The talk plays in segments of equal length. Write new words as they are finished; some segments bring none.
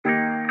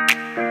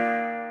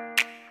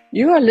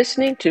You are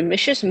listening to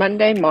Mich's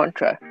Monday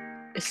Mantra,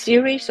 a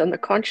series on the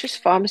Conscious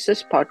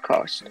Pharmacist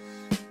podcast.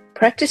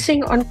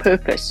 Practicing on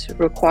purpose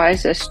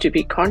requires us to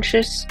be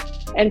conscious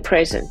and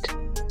present.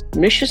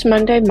 Mich's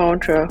Monday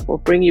Mantra will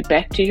bring you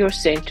back to your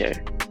center.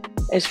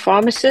 As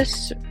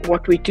pharmacists,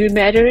 what we do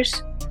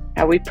matters,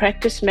 how we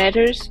practice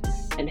matters,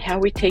 and how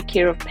we take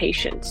care of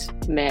patients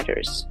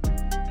matters.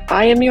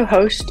 I am your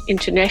host,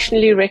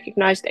 internationally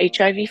recognized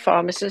HIV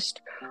pharmacist,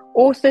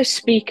 author,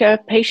 speaker,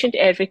 patient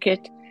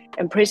advocate,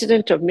 and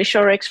president of Mich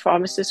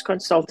Pharmacist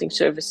Consulting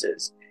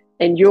Services,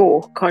 and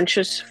your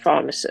conscious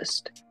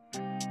pharmacist.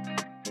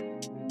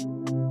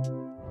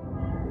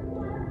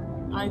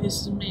 Hi, this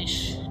is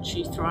Mich,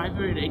 Chief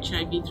Thriver at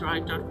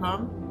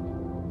HIVthrive.com,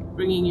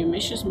 bringing you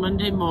Mich's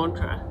Monday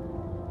Mantra.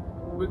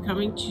 We're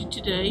coming to you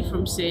today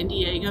from San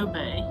Diego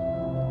Bay,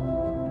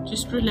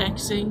 just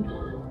relaxing,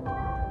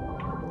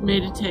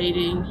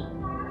 meditating,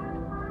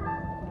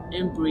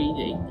 and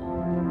breathing.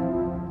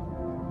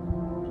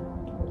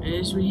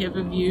 As we have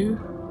a view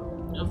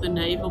of the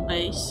naval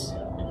base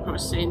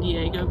across San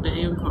Diego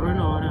Bay and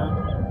Coronado,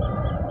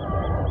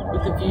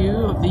 with a view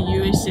of the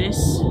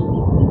USS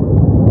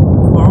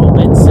Coral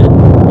Benson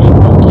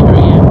aircraft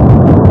carrier.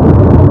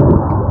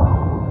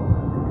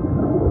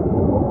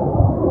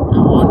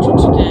 Our mantra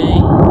today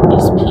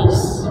is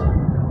peace.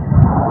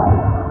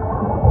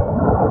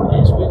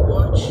 As we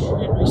watch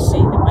and we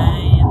see the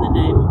bay and the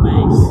naval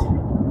base,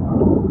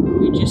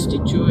 we just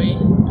enjoy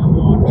our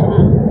mantra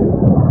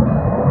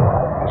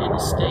in a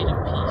state of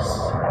peace.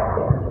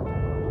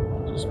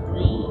 Just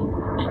breathe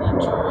and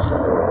enjoy.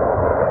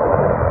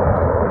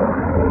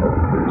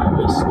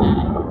 Namaste.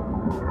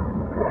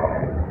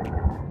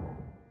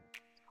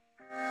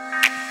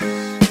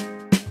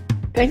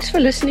 Thanks for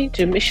listening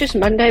to Mich's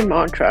Monday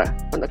Mantra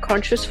on the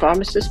Conscious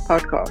Pharmacist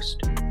podcast.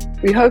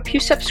 We hope you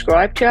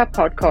subscribe to our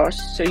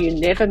podcast so you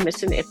never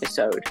miss an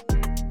episode.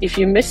 If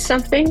you miss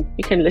something,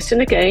 you can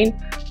listen again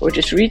or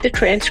just read the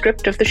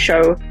transcript of the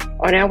show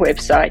on our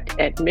website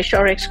at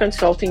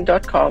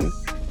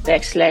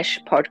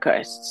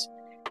michrxconsulting.com/podcasts.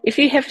 If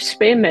you have a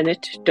spare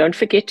minute, don't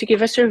forget to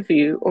give us a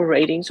review or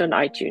ratings on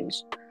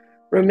iTunes.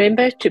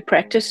 Remember to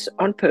practice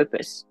on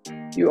purpose.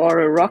 You are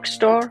a rock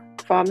star,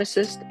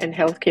 pharmacist, and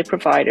healthcare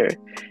provider.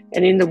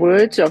 And in the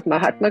words of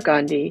Mahatma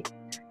Gandhi,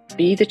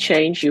 be the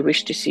change you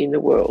wish to see in the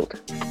world.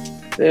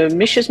 The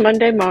Mich's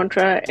Monday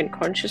Mantra and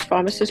Conscious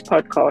Pharmacist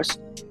podcast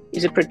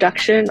is a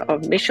production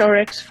of Mich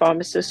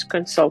Pharmacist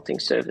Consulting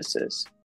Services.